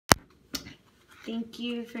Thank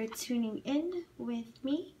you for tuning in with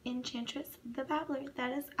me, Enchantress the Babbler.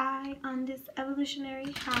 That is I on this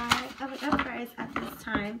evolutionary high of an uprise at this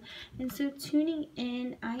time. And so tuning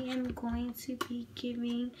in, I am going to be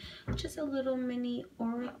giving just a little mini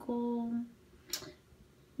oracle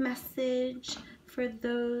message for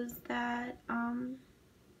those that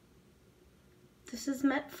this is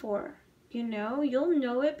meant for. You know, you'll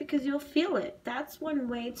know it because you'll feel it. That's one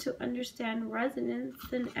way to understand resonance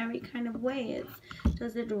in every kind of way. It's,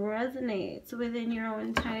 does it resonate within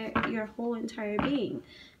your whole entire being?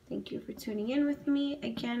 Thank you for tuning in with me.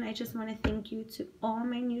 Again, I just want to thank you to all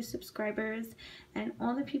my new subscribers and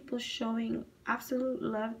all the people showing absolute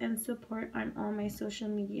love and support on all my social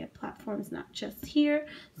media platforms, not just here.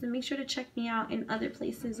 So make sure to check me out in other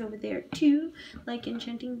places over there too, like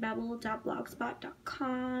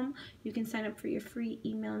enchantingbabble.blogspot.com. You can sign up for your free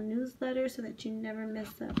email newsletter so that you never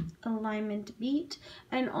miss an alignment beat.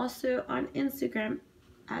 And also on Instagram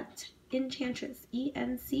at Enchantress,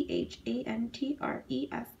 ENCHANTRESS,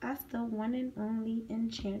 the one and only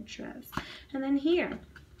Enchantress. And then here,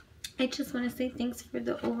 I just want to say thanks for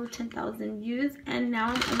the over 10,000 views, and now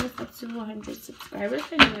I'm almost up to 100 subscribers.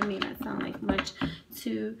 I know it may not sound like much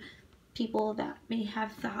to people that may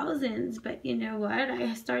have thousands, but you know what?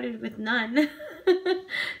 I started with none.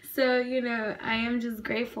 So, you know, I am just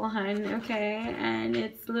grateful, hun, okay? And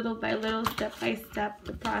it's little by little, step by step,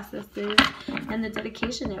 the processes and the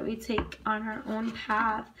dedication that we take on our own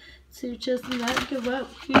path to just not give up,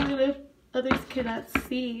 even if others cannot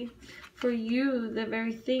see. For you, the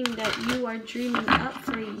very thing that you are dreaming up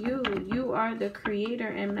for you. You are the creator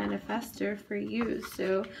and manifester for you.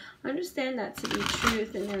 So understand that to be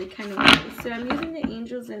truth in every kind of way. So I'm using the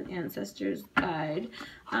angels and ancestors guide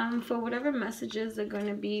for whatever messages are going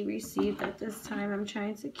to be received at this time. I'm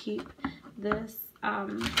trying to keep this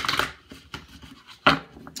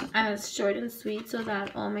as short and sweet so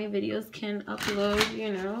that all my videos can upload,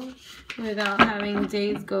 you know, without having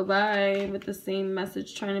days go by with the same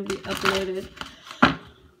message trying to be uploaded.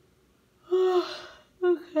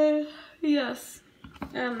 Okay, yes.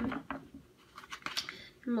 I'm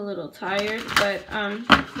a little tired, but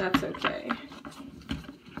that's okay.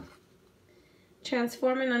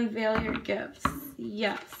 Transform and unveil your gifts.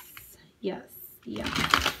 Yes, yes, yes.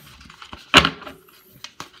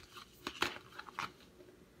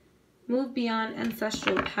 Move beyond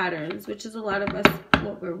ancestral patterns, which is a lot of us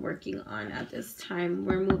what we're working on at this time.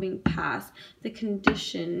 We're moving past the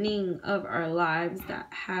conditioning of our lives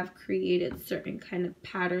that have created certain kind of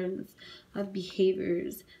patterns of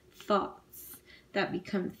behaviors, thoughts that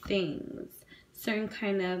become things, certain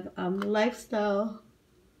kind of lifestyle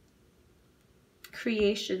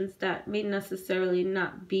creations that may necessarily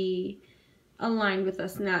not be aligned with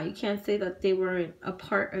us now. You can't say that they weren't a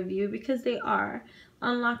part of you, because they are.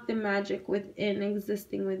 Unlock the magic within,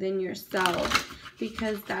 existing within yourself,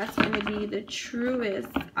 because that's going to be the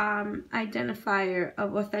truest identifier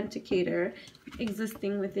of authenticator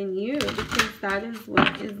existing within you, because that is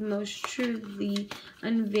what is most true, the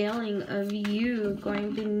unveiling of you,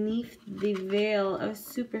 going beneath the veil of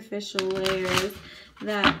superficial layers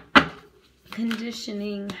that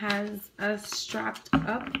conditioning has us strapped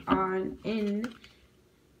up on in,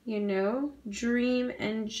 you know, dream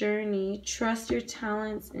and journey. Trust your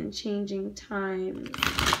talents in changing times.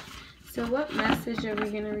 So what message are we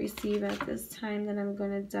going to receive at this time that I'm going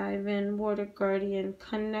to dive in? Water Guardian,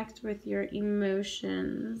 connect with your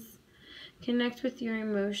emotions. Connect with your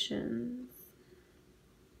emotions.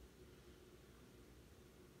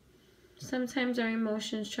 Sometimes our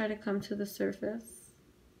emotions try to come to the surface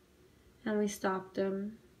and we stop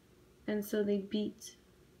them. And so they beat.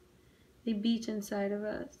 They beat inside of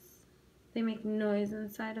us. They make noise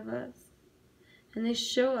inside of us. And they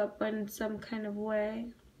show up in some kind of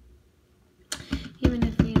way. Even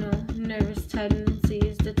if, you know, nervous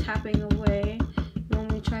tendencies, the tapping away when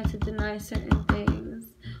we try to deny certain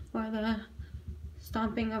things, or the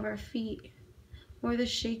stomping of our feet, or the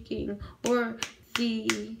shaking, or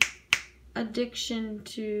the addiction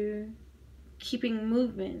to keeping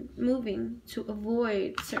moving to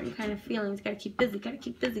avoid certain kind of feelings. Gotta keep busy, gotta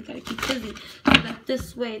keep busy, gotta keep busy, so that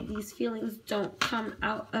this way these feelings don't come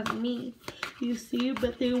out of me, you see.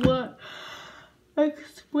 But they want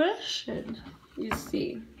expression, you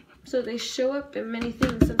see. So they show up in many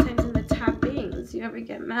things, sometimes in the tappings. You ever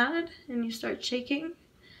get mad and you start shaking?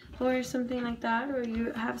 Or something like that, or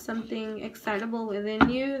you have something excitable within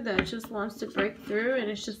you that just wants to break through,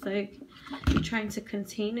 and it's just like you're trying to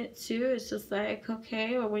contain it too. It's just like,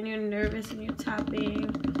 okay. Or when you're nervous and you're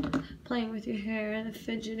tapping, playing with your hair, the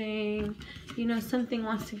fidgeting, you know, something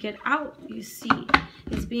wants to get out, you see.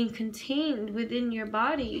 It's being contained within your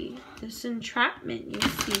body. This entrapment, you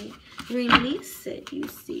see. Release it, you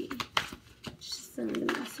see. Just some of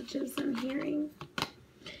the messages I'm hearing.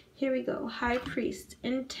 Here we go. High Priest.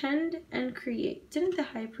 Intend and create. Didn't the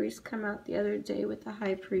High Priest come out the other day with the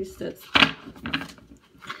High Priestess?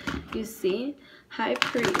 You see? High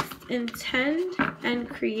Priest. Intend and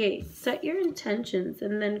create. Set your intentions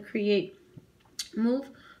and then create. Move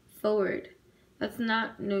forward. That's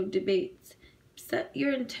not no debates. Set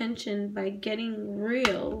your intention by getting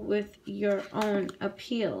real with your own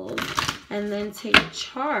appeals and then take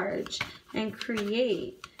charge and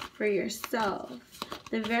create for yourself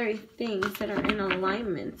the very things that are in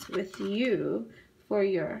alignment with you, for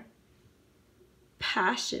your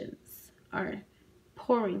passions are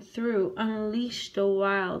pouring through. Unleash the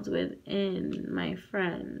wild within, my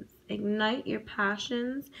friends. Ignite your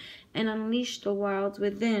passions and unleash the wild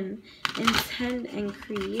within. Intend and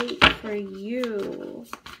create for you.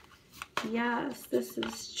 Yes, this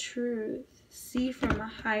is truth. See from a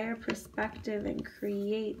higher perspective and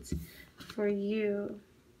create for you.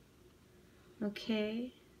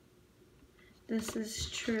 Okay? This is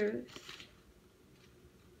truth.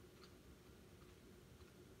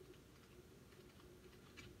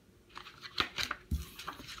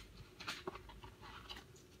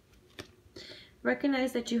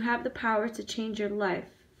 Recognize that you have the power to change your life.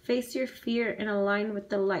 Face your fear and align with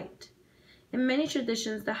the light. In many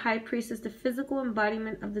traditions, the high priest is the physical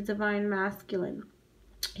embodiment of the divine masculine.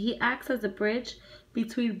 He acts as a bridge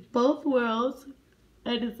between both worlds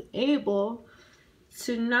and is able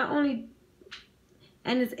not only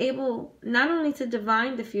to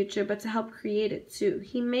divine the future, but to help create it too.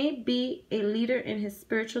 He may be a leader in his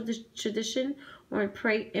spiritual tradition or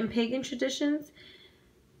in pagan traditions,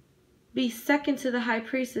 be second to the high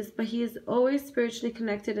priestess, but he is always spiritually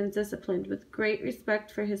connected and disciplined, with great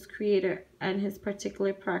respect for his creator and his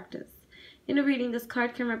particular practice. In a reading, this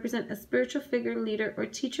card can represent a spiritual figure, leader, or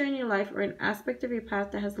teacher in your life, or an aspect of your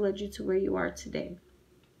path that has led you to where you are today.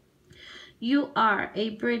 You are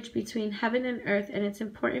a bridge between heaven and earth, and it's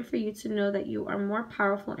important for you to know that you are more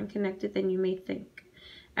powerful and connected than you may think.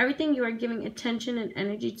 Everything you are giving attention and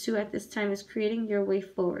energy to at this time is creating your way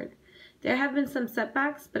forward. There have been some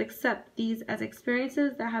setbacks, but accept these as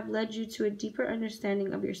experiences that have led you to a deeper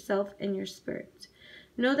understanding of yourself and your spirit.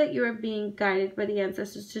 Know that you are being guided by the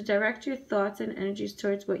ancestors to direct your thoughts and energies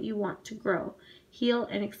towards what you want to grow, heal,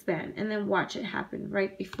 and expand, and then watch it happen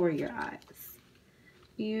right before your eyes.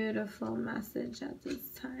 Beautiful message at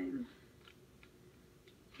this time.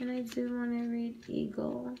 And I do want to read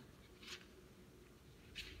Eagle.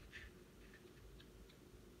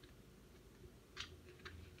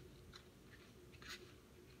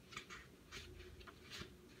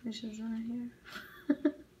 This is not here.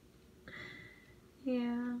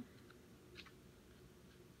 Yeah.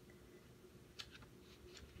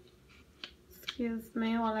 Excuse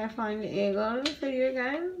me while I find Eagle for you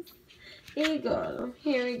guys. Eagle.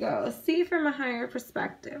 Here we go. See from a higher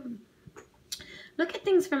perspective. Look at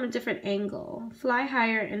things from a different angle. Fly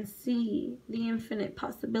higher and see the infinite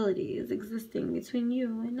possibilities existing between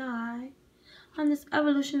you and I on this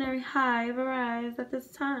evolutionary high of rise at this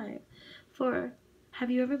time. For have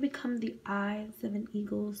you ever become the eyes of an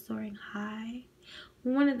eagle soaring high?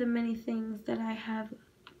 One of the many things that I have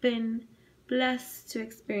been blessed to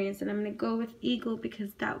experience, and I'm going to go with eagle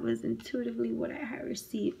because that was intuitively what I had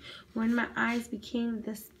received. When my eyes became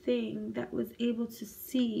this thing that was able to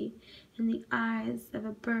see in the eyes of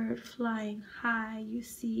a bird flying high, you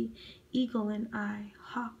see eagle and I,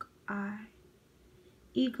 hawk eye,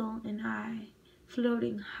 eagle and I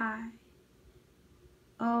floating high.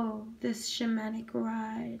 Oh, this shamanic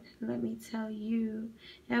ride, let me tell you,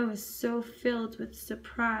 I was so filled with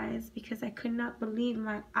surprise because I could not believe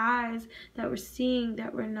my eyes that were seeing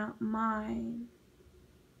that were not mine.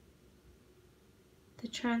 The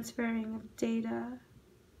transferring of data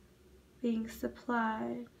being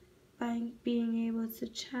supplied by being able to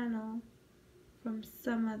channel from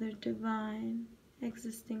some other divine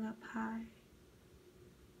existing up high.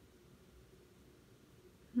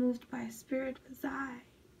 Moved by a spirit was I.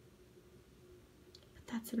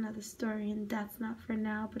 That's another story, and that's not for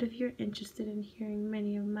now. But if you're interested in hearing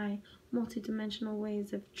many of my multidimensional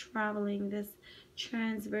ways of traveling this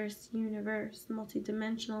transverse universe,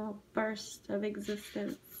 multidimensional burst of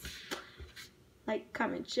existence, like,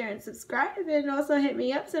 comment, share, and subscribe, and also hit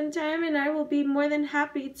me up sometime, and I will be more than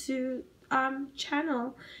happy to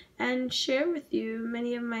channel and share with you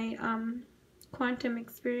many of my quantum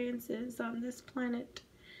experiences on this planet.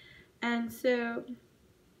 And so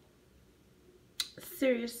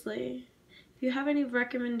seriously, if you have any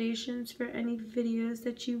recommendations for any videos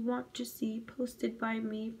that you want to see posted by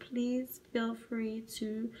me, please feel free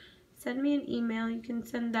to send me an email. You can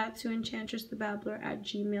send that to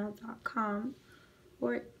enchantressthebabbler@gmail.com,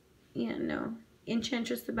 or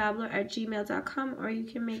enchantressthebabbler@gmail.com, or you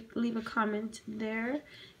can leave a comment there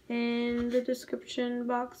in the description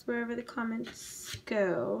box, wherever the comments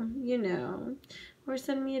go, or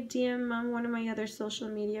send me a DM on one of my other social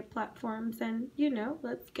media platforms, and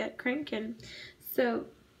let's get cranking. So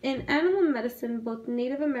in animal medicine, both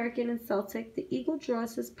Native American and Celtic, the eagle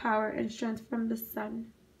draws his power and strength from the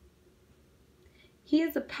sun. He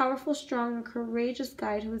is a powerful, strong, and courageous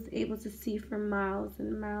guide who is able to see for miles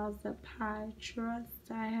and miles up high.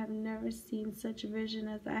 Trust, I have never seen such vision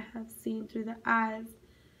as I have seen through the eyes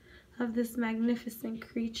of this magnificent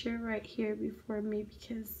creature right here before me,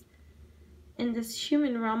 because in this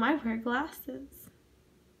human realm, I wear glasses.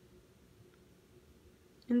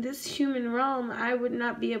 In this human realm, I would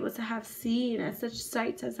not be able to have seen as such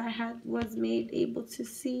sights as I was made able to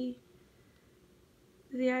see.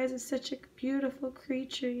 The eyes of such a beautiful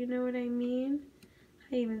creature, you know what I mean?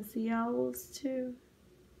 I even see owls too.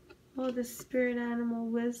 All the spirit animal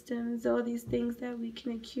wisdoms, all these things that we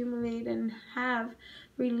can accumulate and have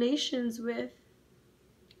relations with.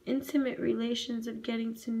 Intimate relations of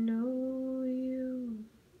getting to know you.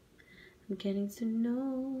 I'm getting to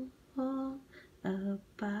know all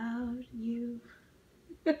about you.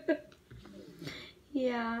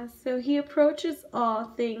 Yeah, so he approaches all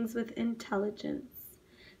things with intelligence,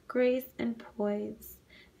 grace, and poise,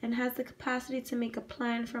 and has the capacity to make a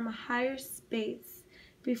plan from a higher space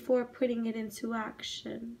before putting it into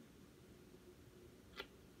action.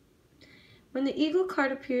 When the eagle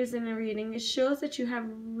card appears in a reading, it shows that you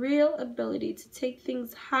have real ability to take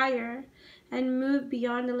things higher and move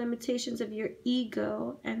beyond the limitations of your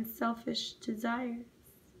ego and selfish desires.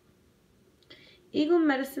 Eagle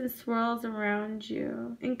medicine swirls around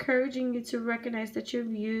you, encouraging you to recognize that your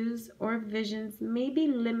views or visions may be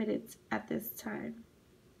limited at this time.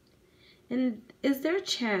 And is there a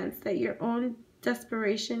chance that your own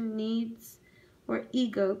desperation, needs, or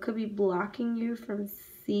ego could be blocking you from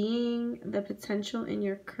seeing the potential in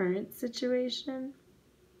your current situation?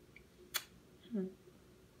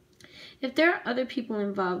 If there are other people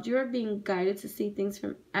involved, you are being guided to see things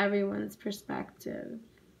from everyone's perspective.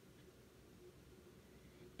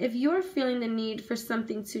 If you are feeling the need for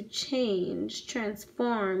something to change,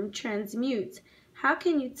 transform, transmute, how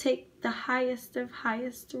can you take the highest of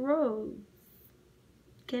highest roads?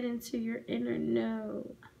 Get into your inner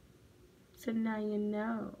know. So now you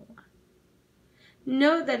know.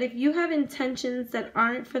 Know that if you have intentions that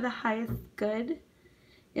aren't for the highest good,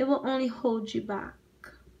 it will only hold you back.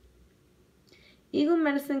 Eagle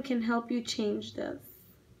medicine can help you change this.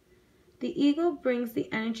 The eagle brings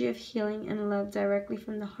the energy of healing and love directly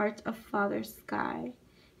from the heart of Father Sky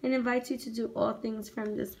and invites you to do all things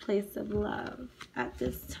from this place of love at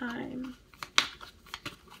this time.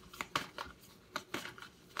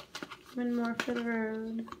 One more for the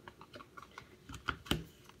road.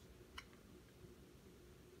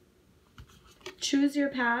 Choose your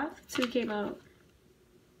path. 2 came out.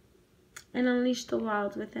 And unleash the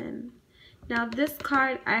wild within. Now this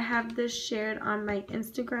card, I have this shared on my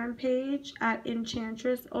Instagram page at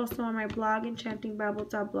Enchantress, also on my blog,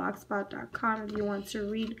 enchantingbabble.blogspot.com, if you want to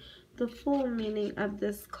read the full meaning of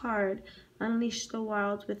this card, Unleash the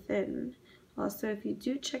Wild Within. Also, if you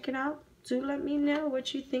do check it out, do let me know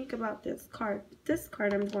what you think about this card. This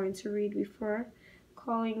card I'm going to read before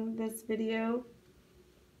calling this video,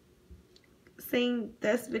 saying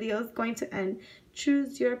this video is going to end.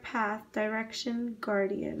 Choose your path, direction,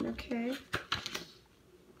 guardian, okay?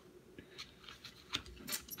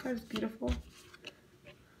 This card is beautiful.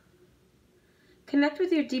 Connect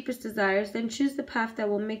with your deepest desires, then choose the path that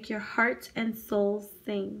will make your heart and soul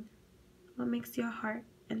sing. What makes your heart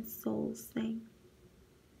and soul sing?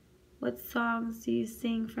 What songs do you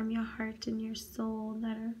sing from your heart and your soul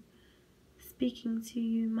that are speaking to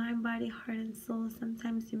you, mind, body, heart, and soul?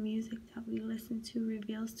 Sometimes the music that we listen to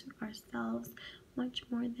reveals to ourselves much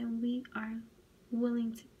more than we are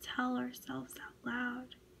willing to tell ourselves out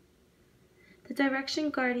loud. The Direction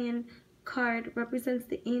Guardian card represents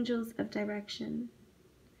the angels of direction.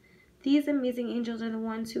 These amazing angels are the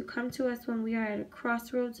ones who come to us when we are at a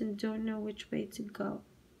crossroads and don't know which way to go,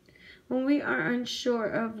 when we are unsure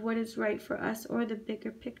of what is right for us or the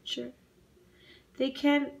bigger picture. They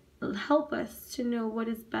can help us to know what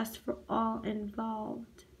is best for all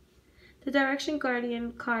involved. The Direction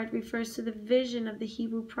Guardian card refers to the vision of the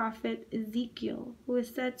Hebrew prophet Ezekiel, who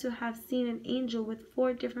is said to have seen an angel with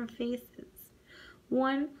 4 different faces.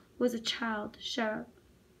 One was a child cherub.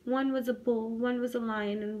 One was a bull, one was a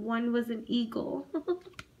lion, and one was an eagle.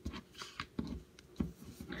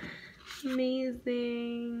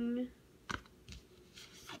 Amazing.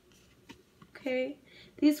 Okay.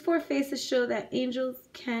 These 4 faces show that angels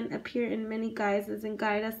can appear in many guises and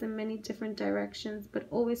guide us in many different directions, but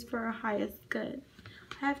always for our highest good.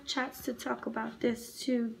 I have chats to talk about this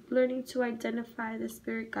too, learning to identify the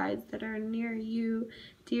spirit guides that are near you,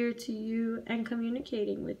 dear to you, and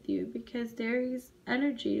communicating with you, because these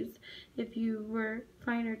energies, if you were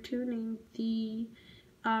finer tuning the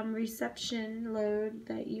reception load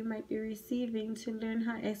that you might be receiving, to learn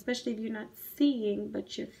how, especially if you're not seeing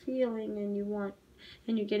but you're feeling and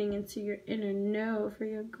you're getting into your inner know for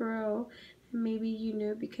your grow, and maybe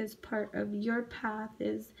because part of your path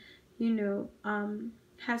is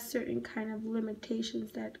has certain kind of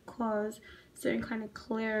limitations that cause certain kind of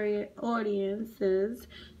clarion audiences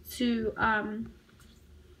to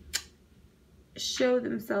show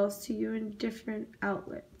themselves to you in different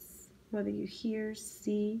outlets, whether you hear,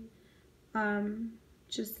 see,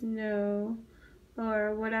 just know,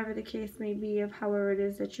 or whatever the case may be of however it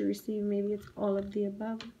is that you receive. Maybe it's all of the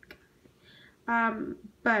above.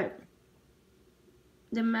 But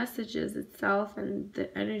the messages itself and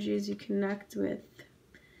the energies you connect with,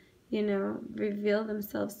 reveal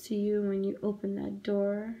themselves to you when you open that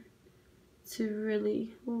door to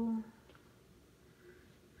really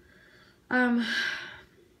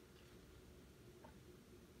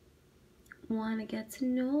want to get to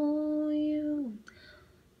know you,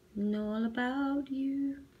 know all about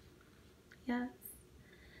you. Yes.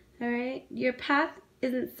 Alright, your path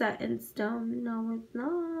isn't set in stone. No, it's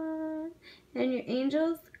not. And your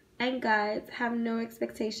angels and guides have no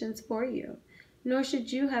expectations for you, nor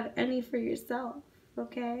should you have any for yourself.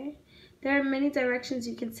 Okay? There are many directions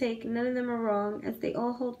you can take. None of them are wrong, as they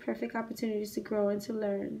all hold perfect opportunities to grow and to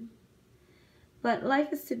learn. But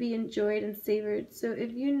life is to be enjoyed and savored. So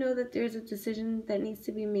if you know that there's a decision that needs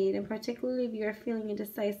to be made, and particularly if you are feeling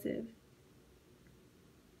indecisive,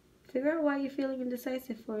 figure out why you're feeling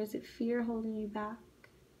indecisive for. Is it fear holding you back?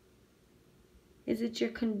 Is it your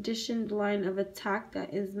conditioned line of attack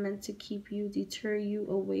that is meant to keep you, deter you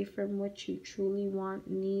away from what you truly want,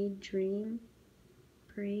 need, dream?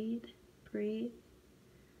 Breathe, breathe.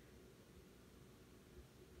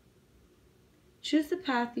 Choose the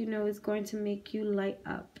path you know is going to make you light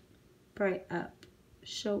up, bright up,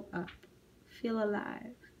 show up, feel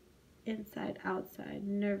alive, inside, outside,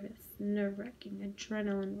 nervous, nerve-wracking,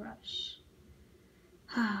 adrenaline rush.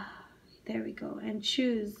 There we go. And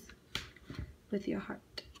choose with your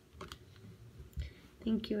heart.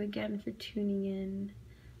 Thank you again for tuning in.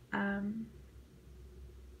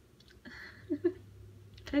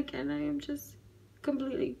 Again, I am just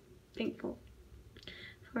completely thankful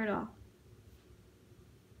for it all.